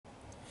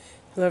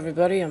Hello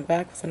everybody, I'm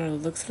back with another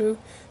look-through.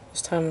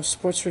 This time of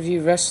Sports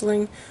Review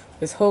Wrestling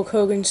with Hulk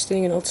Hogan,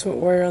 Sting, and Ultimate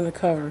Warrior on the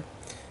cover.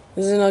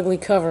 This is an ugly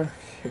cover.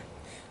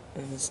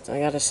 I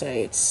gotta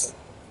say, it's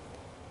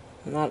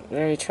not a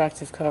very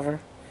attractive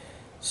cover.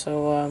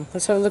 So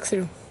let's have a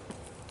look-through.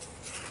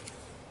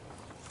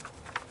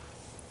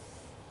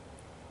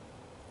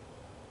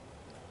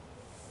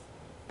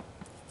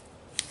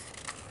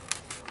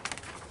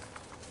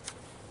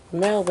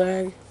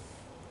 Mailbag.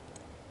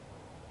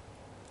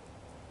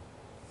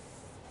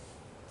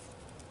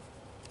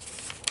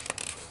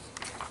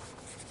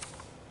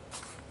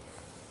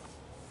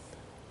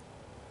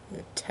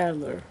 The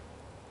Tattler.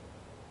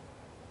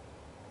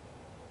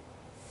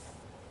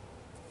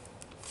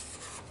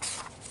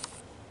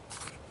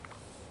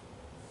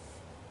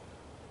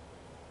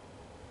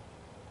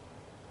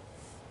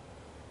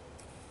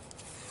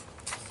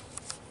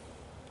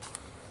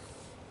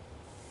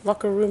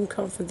 Locker Room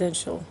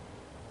Confidential.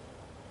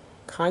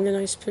 Kinda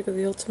nice pick of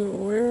the Ultimate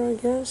Warrior, I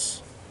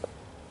guess.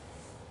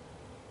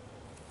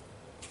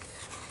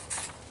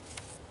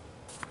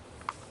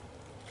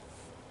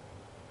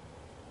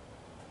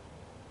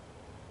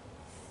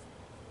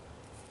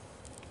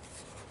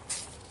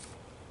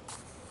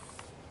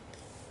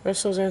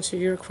 Wrestlers answer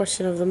your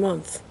question of the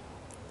month.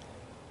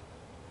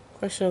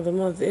 Question of the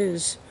month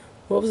is,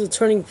 what was the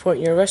turning point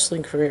in your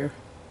wrestling career?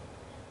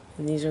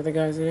 And these are the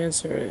guys that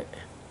answer it.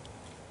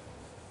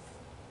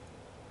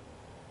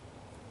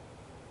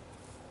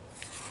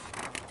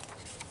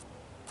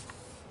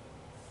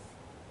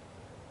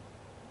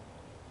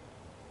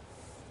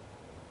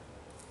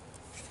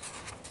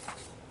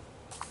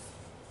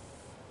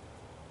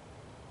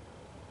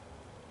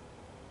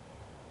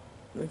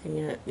 Looking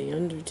at The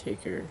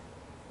Undertaker.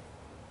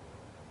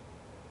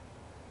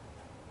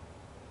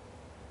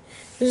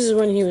 This is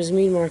when he was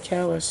Mean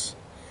Marcellus.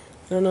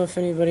 I don't know if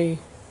anybody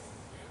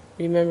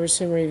remembers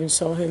him or even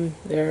saw him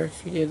there.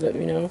 If you did, let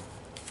me know.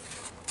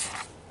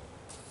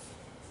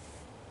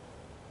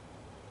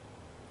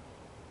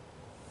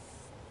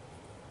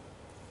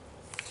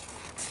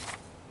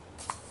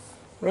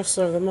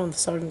 Wrestler of the Month,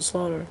 Sergeant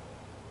Slaughter.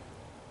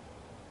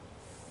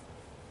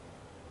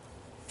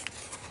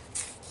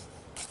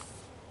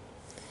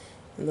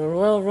 And the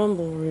Royal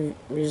Rumble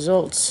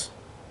results.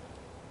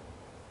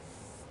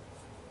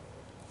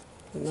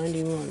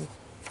 91.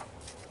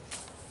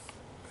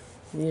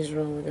 And these are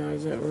all the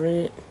guys that were in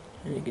it.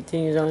 And it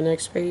continues on the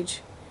next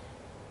page.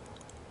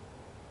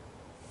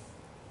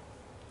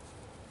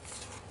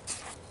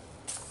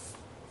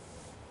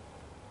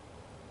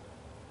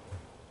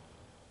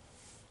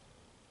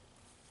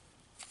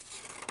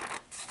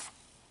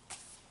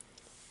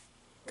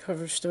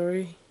 Cover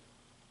story.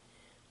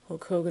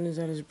 Hulk Hogan is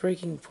at his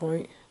breaking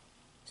point.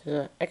 To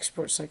the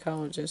expert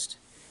psychologist.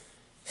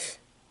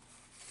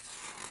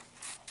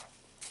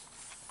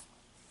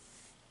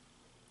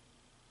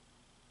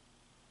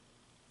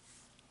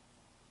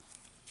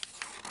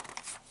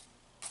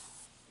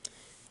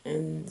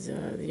 And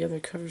the other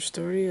cover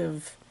story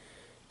of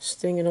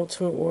Sting and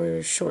Ultimate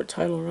Warrior's short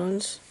title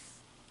runs.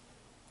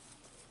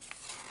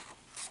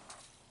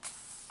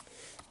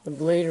 The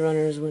Blade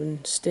Runners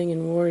when Sting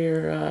and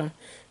Warrior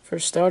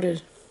first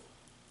started.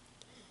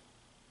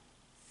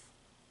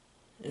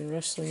 In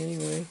wrestling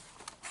anyway.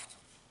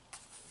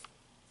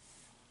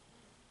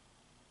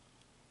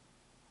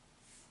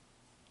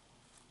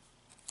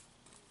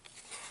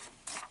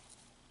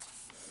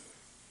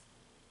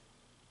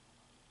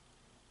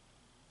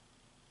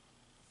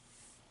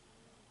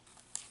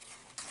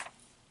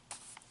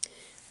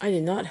 I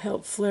did not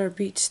help Flair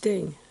beat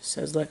Sting,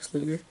 says Lex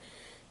Luger.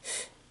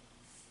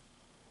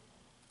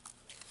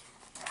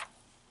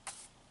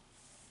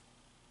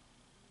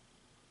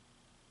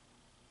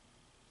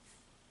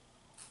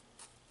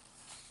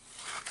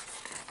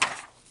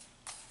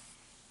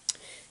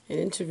 An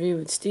interview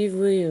with Steve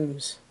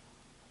Williams.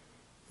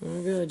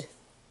 Oh, good.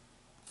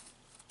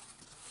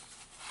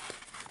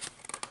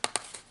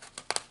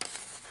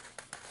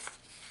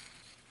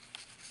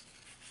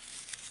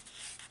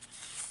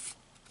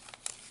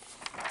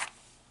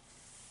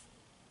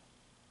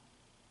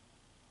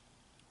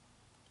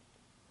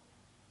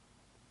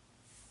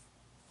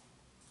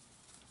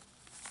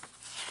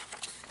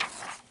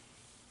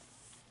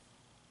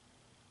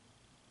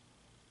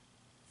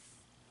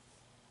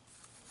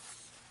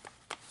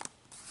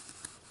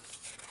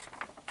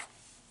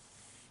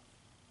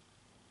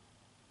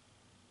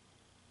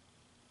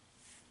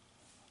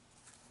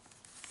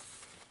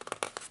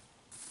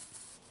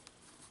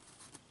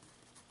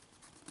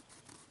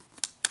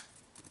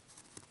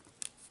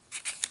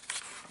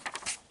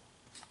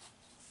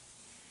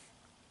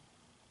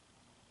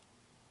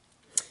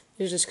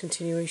 These are just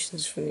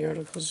continuations from the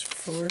articles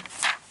before.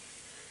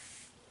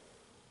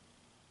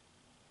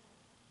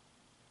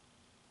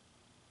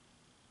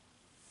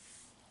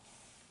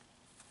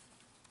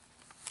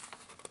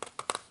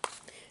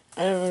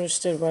 I never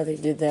understood why they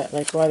did that,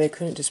 like why they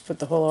couldn't just put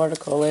the whole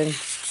article in.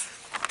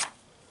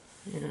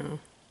 You know,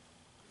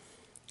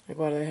 like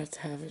why do they have to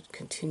have it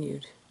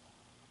continued?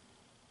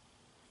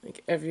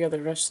 Like every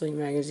other wrestling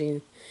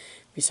magazine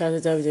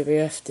besides the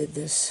WWF did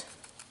this.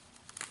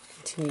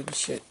 continue to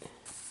shit.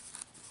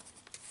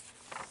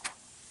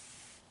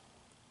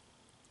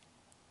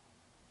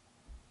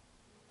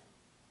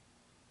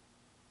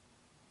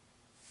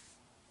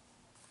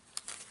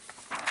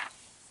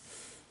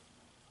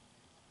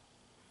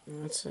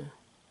 That's a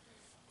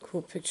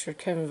cool picture of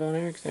Kevin Von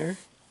Erich there.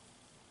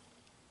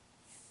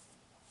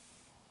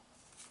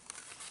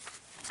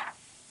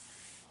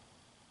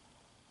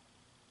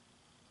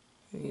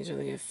 These are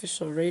the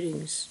official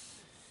ratings.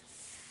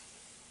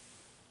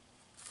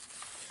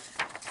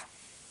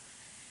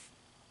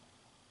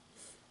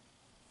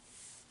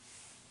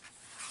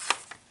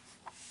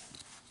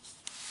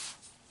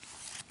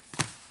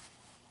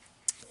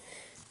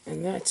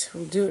 And that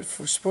will do it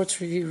for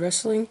Sports Review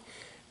Wrestling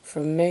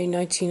from May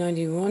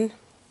 1991.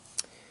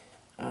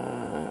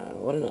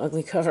 What an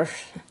ugly cover.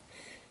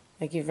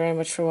 Thank you very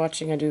much for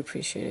watching. I do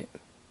appreciate it.